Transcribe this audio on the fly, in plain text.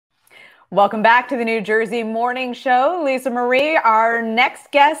Welcome back to the New Jersey Morning Show. Lisa Marie, our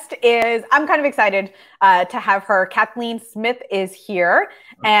next guest I'm kind of excited to have her. Kathleen Smith is here,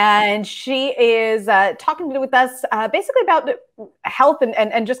 and she is talking with us basically about health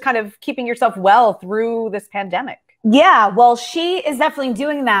and just kind of keeping yourself well through this pandemic. Yeah, well, she is definitely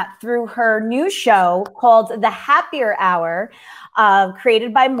doing that through her new show called The Happier Hour,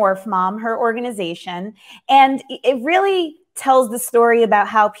 created by Morph Mom, her organization. And it really tells the story about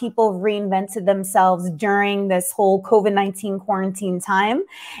how people reinvented themselves during this whole COVID-19 quarantine time.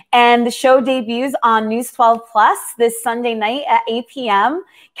 And the show debuts on News 12 Plus this Sunday night at 8 p.m.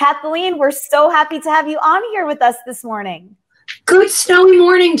 Kathleen, we're so happy to have you on here with us this morning. Good snowy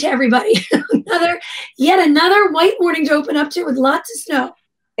morning to everybody. Yet another white morning to open up to with lots of snow.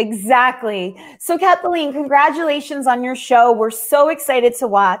 Exactly. So Kathleen, congratulations on your show. We're so excited to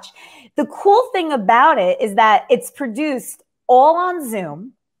watch. The cool thing about it is that it's produced all on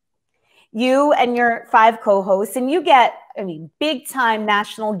Zoom. You and your 5 co-hosts, and you get, big time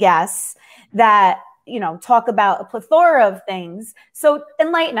national guests that, talk about a plethora of things. So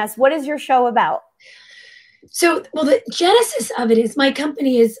enlighten us. What is your show about? So, the genesis of it is my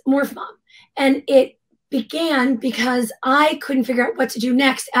company is Morph Mom, and it began because I couldn't figure out what to do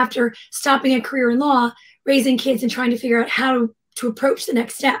next after stopping a career in law, raising kids, and trying to figure out how to approach the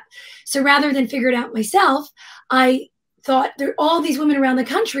next step. So rather than figure it out myself, I thought all these women around the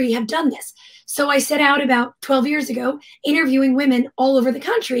country have done this. So I set out about 12 years ago, interviewing women all over the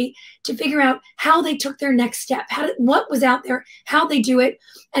country to figure out how they took their next step, what was out there, how they do it,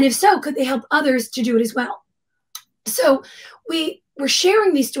 and if so, could they help others to do it as well. So we were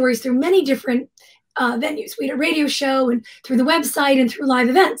sharing these stories through many different venues. We had a radio show and through the website and through live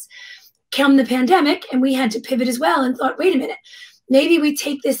events. Come the pandemic, and we had to pivot as well and thought, wait a minute, maybe we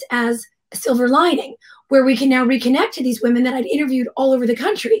take this as a silver lining where we can now reconnect to these women that I'd interviewed all over the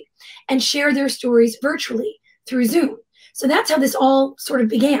country and share their stories virtually through Zoom. So that's how this all sort of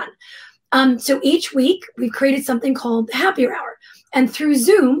began. So each week we've created something called the Happier Hour. And through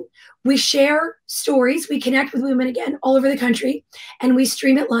Zoom, we share stories, we connect with women again all over the country, and we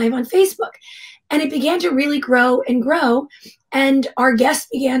stream it live on Facebook. And it began to really grow and grow, and our guests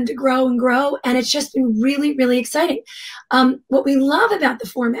began to grow and grow, and it's just been really, really exciting. What we love about the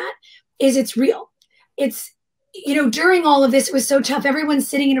format is it's real. It's, during all of this, it was so tough. Everyone's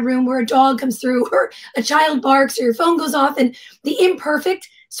sitting in a room where a dog comes through or a child barks or your phone goes off, and the imperfect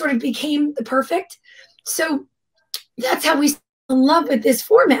sort of became the perfect. So that's how we fell in love with this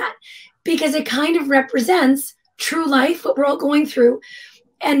format, because it kind of represents true life, what we're all going through.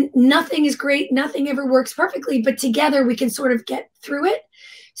 And nothing is great. Nothing ever works perfectly, but together we can sort of get through it.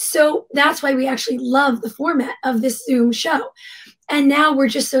 So that's why we actually love the format of this Zoom show. And now we're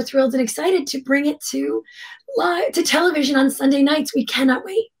just so thrilled and excited to bring it to television on Sunday nights. We cannot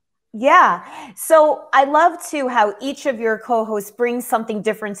wait. Yeah. So I love too how each of your co-hosts brings something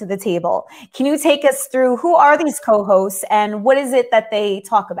different to the table. Can you take us through who are these co-hosts and what is it that they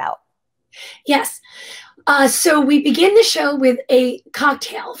talk about? Yes. So we begin the show with a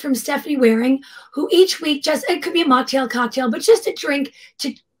cocktail from Stephanie Waring, who each week it could be a mocktail cocktail, but just a drink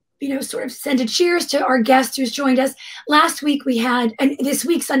to, sort of send a cheers to our guest who's joined us. Last week we had, and this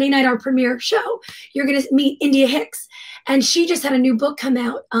week, Sunday night, our premiere show, you're going to meet India Hicks. And she just had a new book come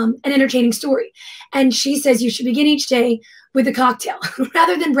out, An Entertaining Story. And she says you should begin each day with a cocktail.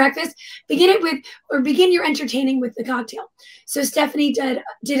 Rather than breakfast, begin your entertaining with the cocktail. So Stephanie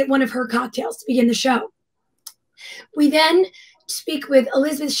did one of her cocktails to begin the show. We then speak with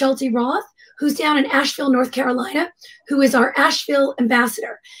Elizabeth Schulte Roth, who's down in Asheville, North Carolina, who is our Asheville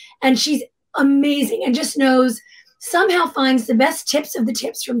ambassador. And she's amazing and just somehow finds the best tips of the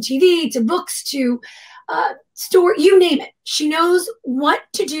tips, from TV to books to store, you name it. She knows what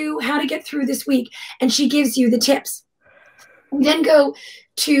to do, how to get through this week, and she gives you the tips. We then go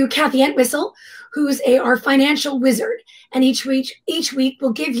to Kathy Entwistle, who's our financial wizard. And each week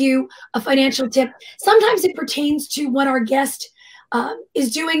we'll give you a financial tip. Sometimes it pertains to what our guest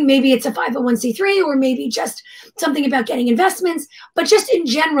is doing. Maybe it's a 501c3, or maybe just something about getting investments. But just in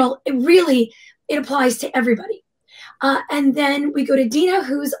general, it applies to everybody. And then we go to Dina,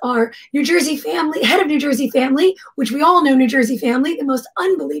 who's our New Jersey family, head of New Jersey Family, which we all know New Jersey Family, the most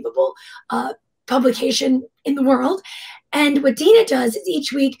unbelievable publication in the world. And what Dina does is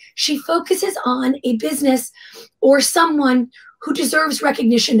each week she focuses on a business or someone who deserves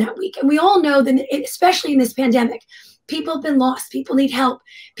recognition that week. And we all know that, especially in this pandemic, people have been lost. People need help.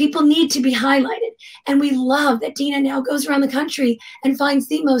 People need to be highlighted. And we love that Dina now goes around the country and finds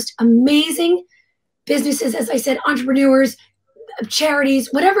the most amazing businesses, as I said, entrepreneurs,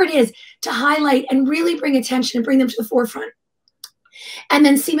 charities, whatever it is, to highlight and really bring attention and bring them to the forefront. And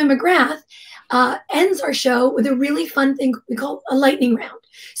then Seema McGrath ends our show with a really fun thing we call a lightning round.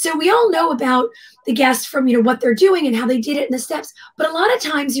 So we all know about the guests from, what they're doing and how they did it and the steps, but a lot of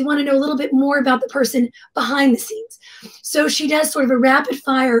times you want to know a little bit more about the person behind the scenes. So she does sort of a rapid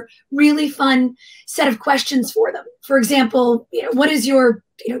fire, really fun set of questions for them. For example, what is your,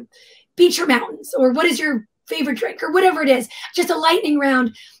 beach or mountains, or what is your favorite drink, or whatever it is, just a lightning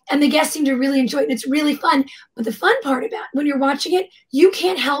round. And the guests seem to really enjoy it. And it's really fun. But the fun part about when you're watching it, you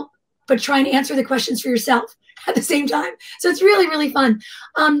can't help but try and answer the questions for yourself at the same time. So it's really, really fun.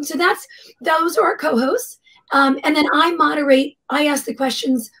 So those are our co-hosts. And then I moderate, I ask the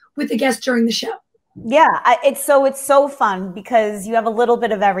questions with the guests during the show. Yeah, it's so fun because you have a little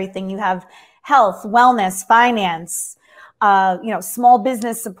bit of everything. You have health, wellness, finance, small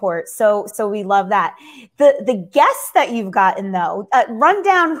business support. So we love that. The guests that you've gotten though, run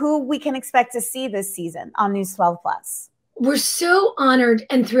down who we can expect to see this season on News 12 Plus. We're so honored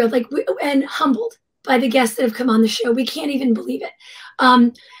and thrilled, and humbled by the guests that have come on the show. We can't even believe it.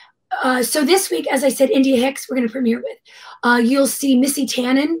 So this week, as I said, India Hicks, we're going to premiere with. You'll see Missy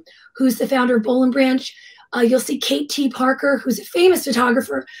Tannen, who's the founder of Boll and Branch. You'll see Kate T. Parker, who's a famous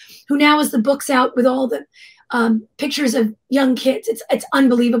photographer, who now has the books out with all the pictures of young kids. It's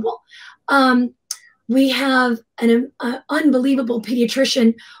unbelievable. We have an unbelievable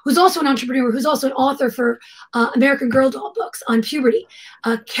pediatrician who's also an entrepreneur, who's also an author for American Girl doll books on puberty.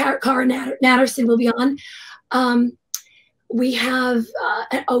 Cara Natterson will be on. We have,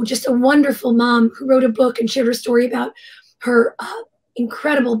 just a wonderful mom who wrote a book and shared her story about her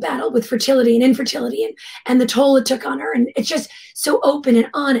incredible battle with fertility and infertility and the toll it took on her. And it's just so open and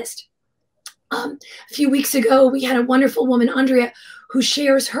honest. A few weeks ago, we had a wonderful woman, Andrea, who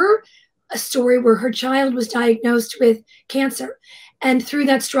shares a story where her child was diagnosed with cancer. And through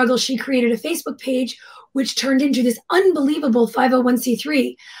that struggle, she created a Facebook page, which turned into this unbelievable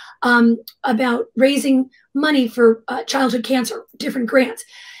 501c3 about raising money for childhood cancer, different grants.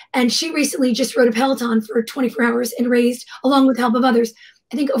 And she recently just wrote a Peloton for 24 hours and raised, along with the help of others,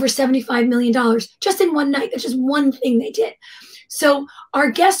 I think over $75 million just in one night. That's just one thing they did. So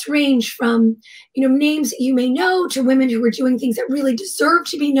our guests range from, names that you may know to women who are doing things that really deserve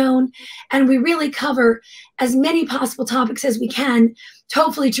to be known. And we really cover as many possible topics as we can,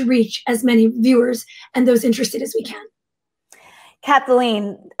 hopefully to reach as many viewers and those interested as we can.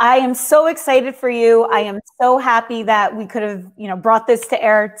 Kathleen, I am so excited for you. I am so happy that we could have, brought this to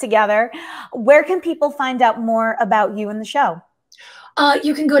air together. Where can people find out more about you and the show?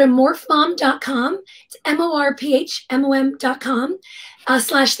 You can go to morphmom.com. It's morphmom.com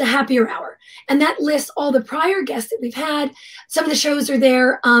 /the happier hour. And that lists all the prior guests that we've had. Some of the shows are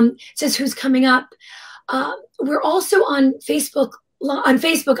there. It says who's coming up. We're also on Facebook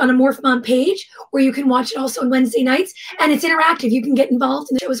on a Morph Mom page where you can watch it also on Wednesday nights. And it's interactive. You can get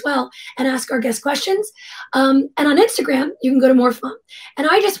involved in the show as well and ask our guest questions. And on Instagram, you can go to Morph Mom. And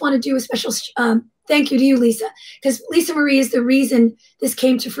I just want to do a special thank you to you, Lisa, because Lisa Marie is the reason this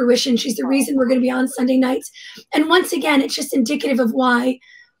came to fruition. She's the reason we're going to be on Sunday nights. And once again, it's just indicative of why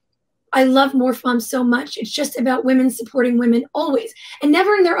I love Morph Mom so much. It's just about women supporting women always, and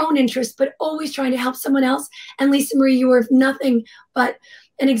never in their own interest, but always trying to help someone else. And Lisa Marie, you are nothing but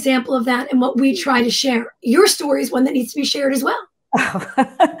an example of that and what we try to share. Your story is one that needs to be shared as well.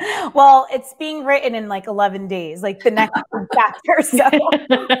 Well, it's being written in like 11 days, like the next chapter. So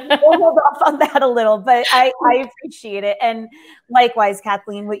we'll hold off on that a little, but I appreciate it. And likewise,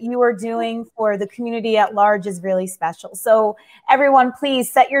 Kathleen, what you are doing for the community at large is really special. So everyone,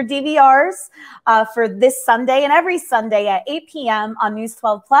 please set your DVRs for this Sunday and every Sunday at 8 p.m. on News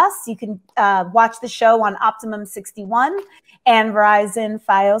 12 Plus. You can watch the show on Optimum 61 and Verizon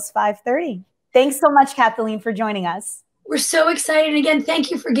Fios 530. Thanks so much, Kathleen, for joining us. We're so excited. And again,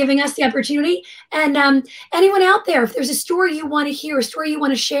 thank you for giving us the opportunity. And anyone out there, if there's a story you want to hear, a story you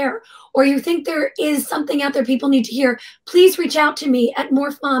want to share, or you think there is something out there people need to hear, please reach out to me at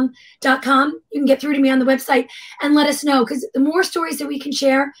morphmom.com. You can get through to me on the website and let us know, because the more stories that we can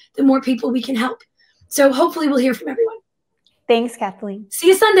share, the more people we can help. So hopefully we'll hear from everyone. Thanks, Kathleen. See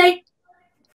you Sunday.